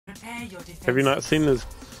Have you not seen his?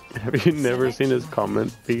 Have you never seen his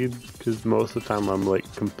comment feed? Because most of the time I'm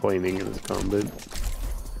like complaining in his comment.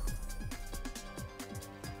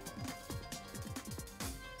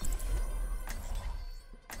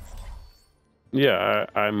 Yeah,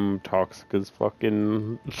 I'm toxic as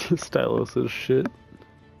fucking stylus as shit.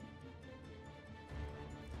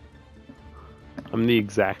 I'm the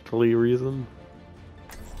exactly reason.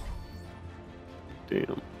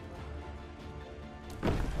 Damn.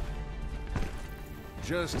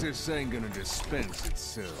 Justice ain't gonna dispense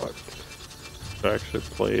itself. Fuck. Should I actually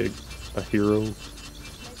play a hero?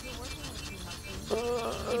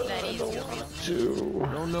 I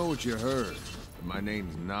Don't know what you heard, but my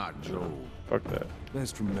name's not Joel. Fuck that.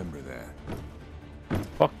 Best remember that.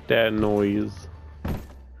 Fuck that noise.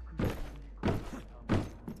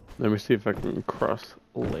 Let me see if I can cross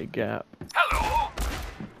a leg gap. Hello!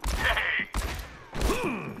 Hey!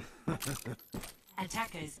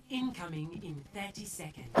 Attackers incoming in 30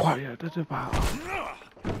 seconds.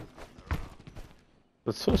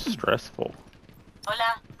 That's so stressful.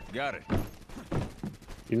 Hola. Got it.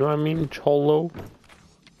 You know what I mean, Cholo?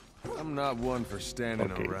 I'm not one for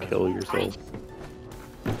standing Okay, around. kill yourself.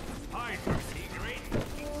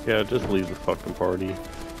 Yeah, just leave the fucking party.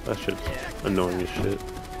 That shit's annoying as shit.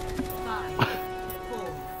 5, 4,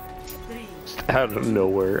 3. Just out of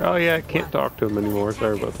nowhere. Oh yeah, I can't talk to him anymore.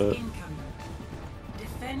 Sorry about that.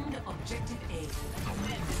 Defend objective A.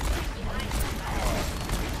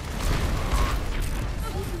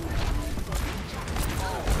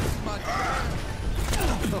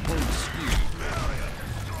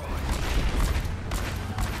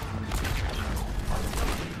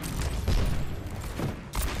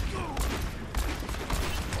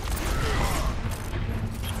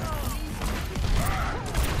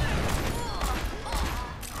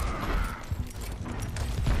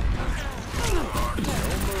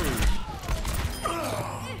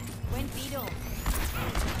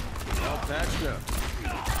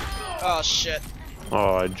 Oh shit.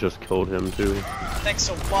 Oh, I just killed him too. Thanks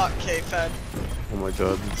a lot, K-Fed. Oh my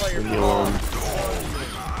god. Oh, you're Leave me alone.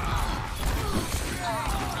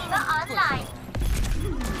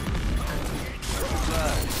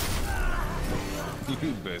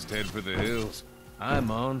 You best head for the hills. I'm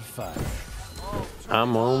on fire.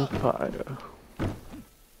 I'm on fire.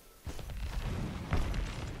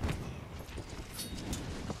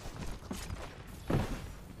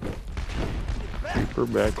 Reaper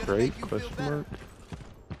back right? Question mark.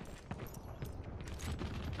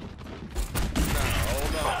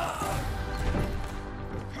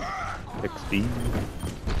 XD.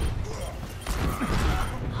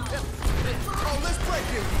 Oh, let's break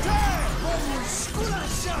it.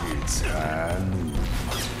 It's time.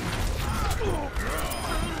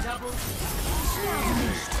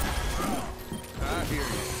 I hear you.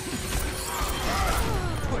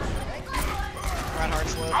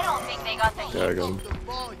 Reinhardt's low. I don't think they got the Yeah, I got him.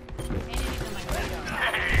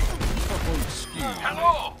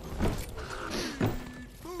 Hello!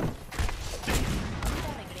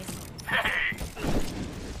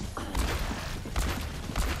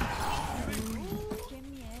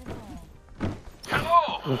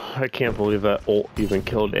 I can't believe that ult even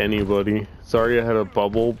killed anybody. Sorry I had a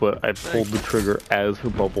bubble, but I pulled the trigger as her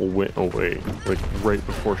bubble went away. Like, right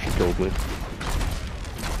before she killed me.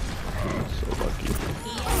 I'm so lucky.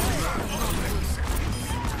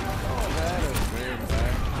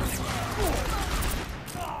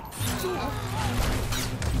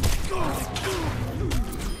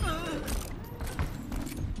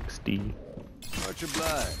 XD. Much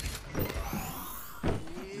obliged.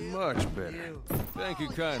 Much better. Thank you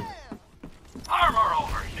kindly. Armor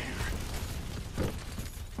over here!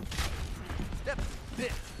 Step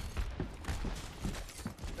this.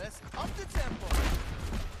 Let's up the tempo.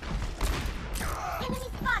 Enemy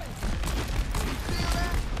spotted. Feel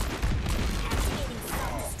that? Activating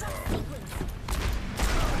self-destruct sequence.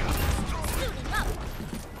 Suiting up.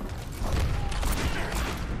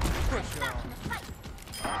 Push Back on. in the fight.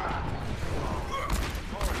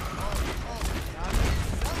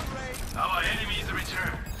 Our enemies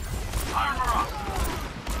return. Armor up!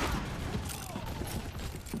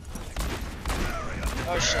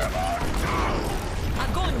 Oh shit.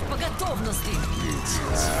 Огонь по готовности.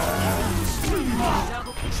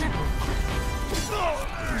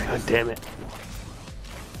 God damn it.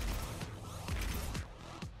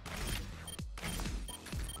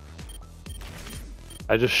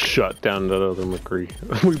 I just shut down that other Mccree.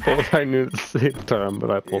 We both I knew at the same time,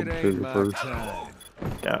 but I pulled the trigger first.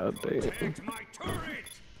 God damn.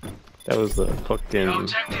 That was a fucking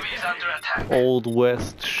Objective is under attack. Old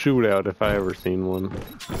West shootout if I ever seen one.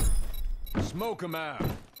 Smoke him out.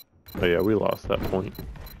 Oh yeah, we lost that point.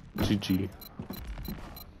 GG.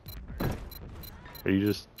 Are you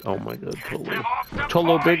just... Oh my god, Cholo.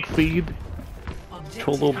 Cholo big feed.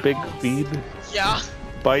 Cholo big feed. Yeah.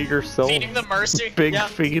 By yourself. Feeding the Mercy. Big Yeah.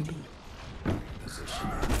 feed.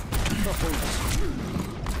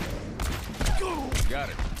 Got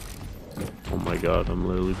it. Oh my god, I'm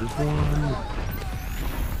literally just one.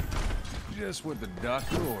 Just what the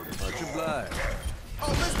doctor ordered. Much obliged.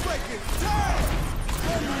 Oh, let's break it.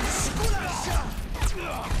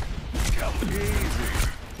 Easy.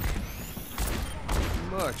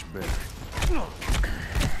 Much better.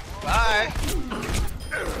 Bye.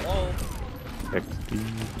 Oh. XD.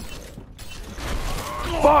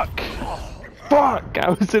 Fuck! Fuck! I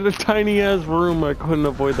was in a tiny ass room. I couldn't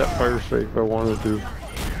avoid that fire strike if I wanted to.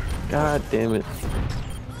 God damn it.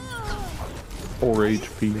 4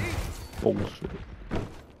 HP. Bullshit.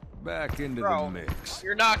 Back into Bro, the mix.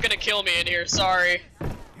 you're not gonna kill me in here, sorry.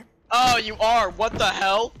 Oh, you are? What the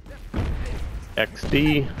hell?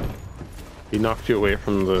 XD. He knocked you away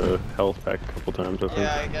from the health back a couple times, I think.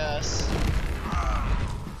 Yeah, I guess.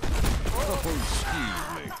 Oh,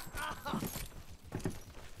 excuse me.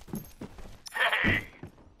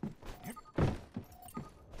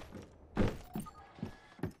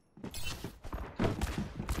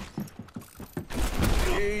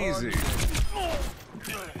 Easy.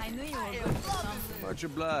 I knew you were good for something. Much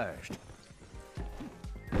obliged.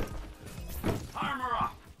 Armor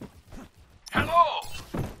up. Hello.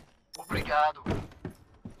 Obrigado.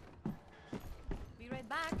 Be right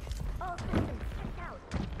back. All systems checked out.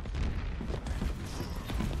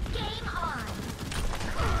 Game on.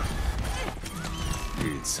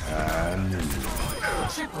 It's happening.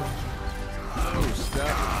 Oh,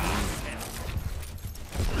 stop.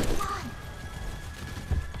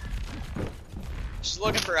 Just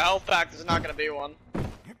looking for a health pack, there's not gonna be one.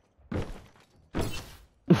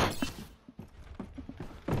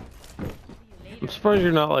 I'm surprised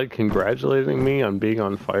you're not like congratulating me on being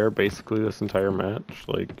on fire basically this entire match.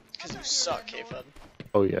 Like, Because you suck, K-Fed.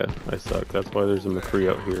 oh yeah, I suck. That's why there's a Mccree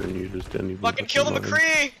out here and you just didn't even Fucking kill the mind.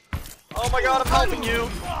 Mccree! Oh my god, I'm helping you!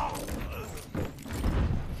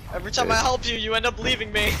 Every time I help you, you end up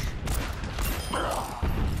leaving me.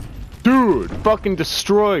 Dude, fucking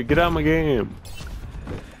destroy! Get out of my game!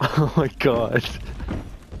 Oh my god.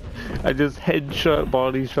 I just headshot,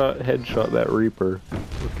 body shot, headshot that Reaper.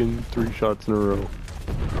 Fucking 3 shots in a row.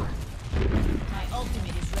 My ultimate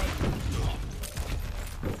is ready.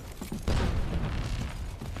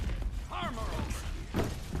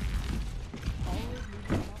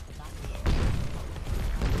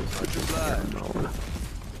 Much obliged. No.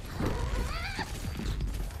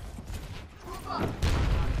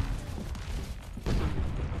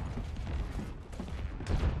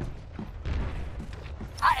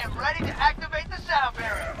 I am ready to activate the sound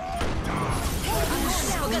barrier.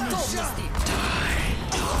 По готовности.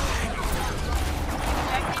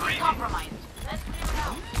 Objective compromised. Let's clear it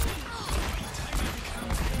out.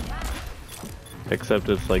 Except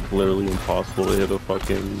it's like literally impossible to hit a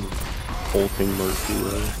fucking ulting Mercy.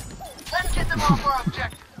 Let's get them off our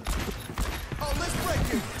objective. Oh, let's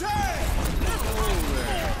break it. Damn.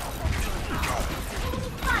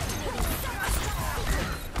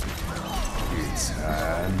 It's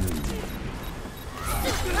happening.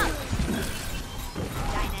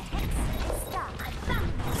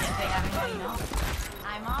 If they haven't had enough,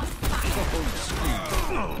 I'm on fire.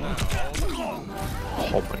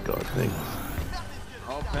 Oh my god, thanks.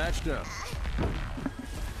 All patched up.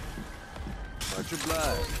 Much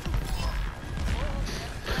obliged.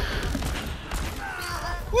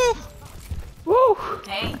 Woo! Woo!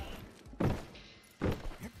 Hey,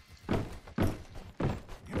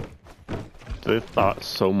 They thought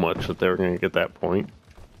so much that they were gonna get that point.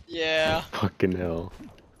 Yeah. Fucking hell.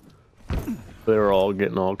 They were all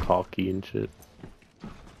getting all cocky and shit.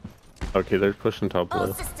 Okay, they're pushing top all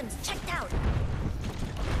left. systems checked out.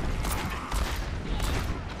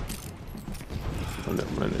 Oh,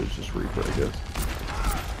 never mind, it was just Reaper, I guess.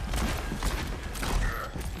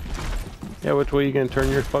 Yeah, which way you gonna turn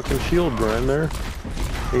your fucking shield right there?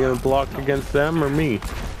 You gonna block against them or me?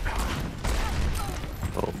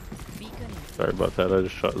 Oh, sorry about that, I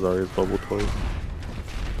just shot Zarya's bubble twice.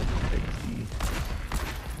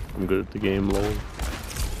 I'm good at the game, lol.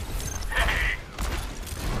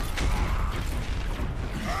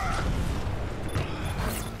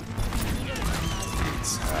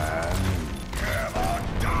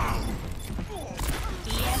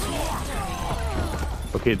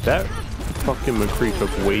 Okay, that fucking Mccree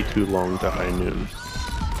took way too long to high noon.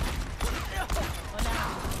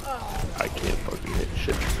 I can't fucking hit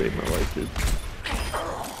shit to save my life, dude.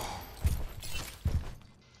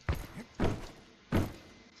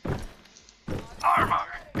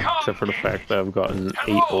 Except for the fact that I've gotten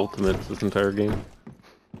 8 ultimates this entire game.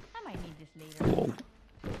 I might need this later.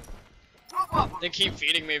 Lol. They keep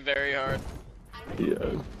feeding me very hard.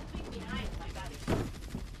 Yeah.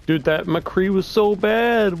 Dude, that Mccree was so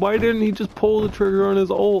bad. Why didn't he just pull the trigger on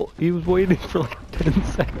his ult? He was waiting for like 10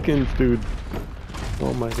 seconds, dude.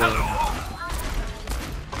 Oh my god.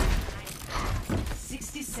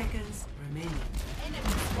 60 seconds remaining.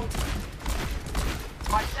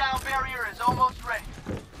 My sound barrier is almost ready.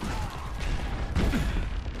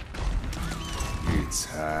 It's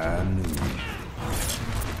high noon.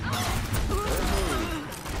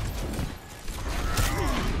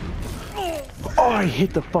 Oh, I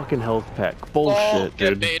hit the fucking health pack. Bullshit, get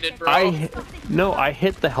dude. baited, bro. I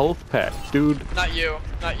hit the health pack, dude. Not you,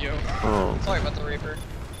 not you. Oh, Sorry about the Reaper.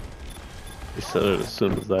 he said it as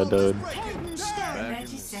soon as I died. Back in 30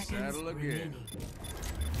 the seconds saddle again. remaining.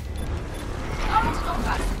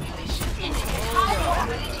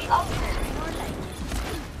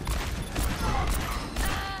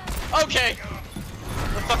 Okay.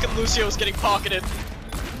 The fucking Lucio's getting pocketed.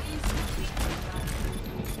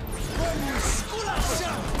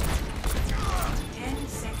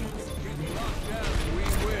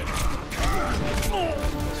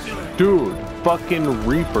 Dude, fucking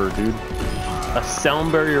Reaper, dude. A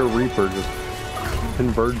sound barrier Reaper just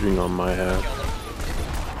converging on my ass.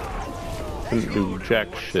 Couldn't do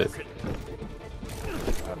jack shit.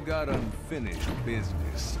 I've got unfinished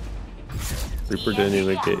business. Reaper didn't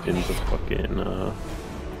even get into fucking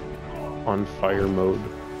on fire mode.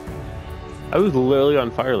 I was literally on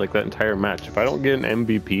fire like that entire match. If I don't get an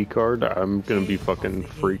MVP card, I'm gonna be fucking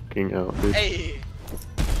freaking out, dude. Hey.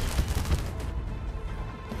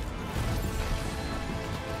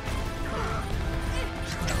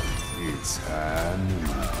 It's high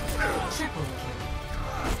noon.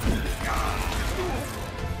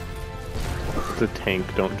 It's a tank,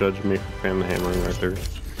 don't judge me for fan hammering right there.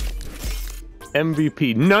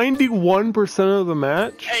 MVP, 91% of the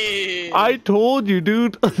match? Hey. I told you,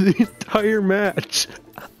 dude, the entire match.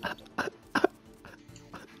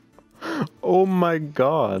 Oh my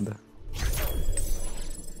god.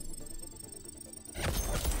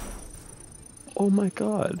 Oh my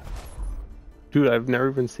god. Dude, I've never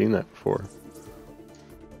even seen that before.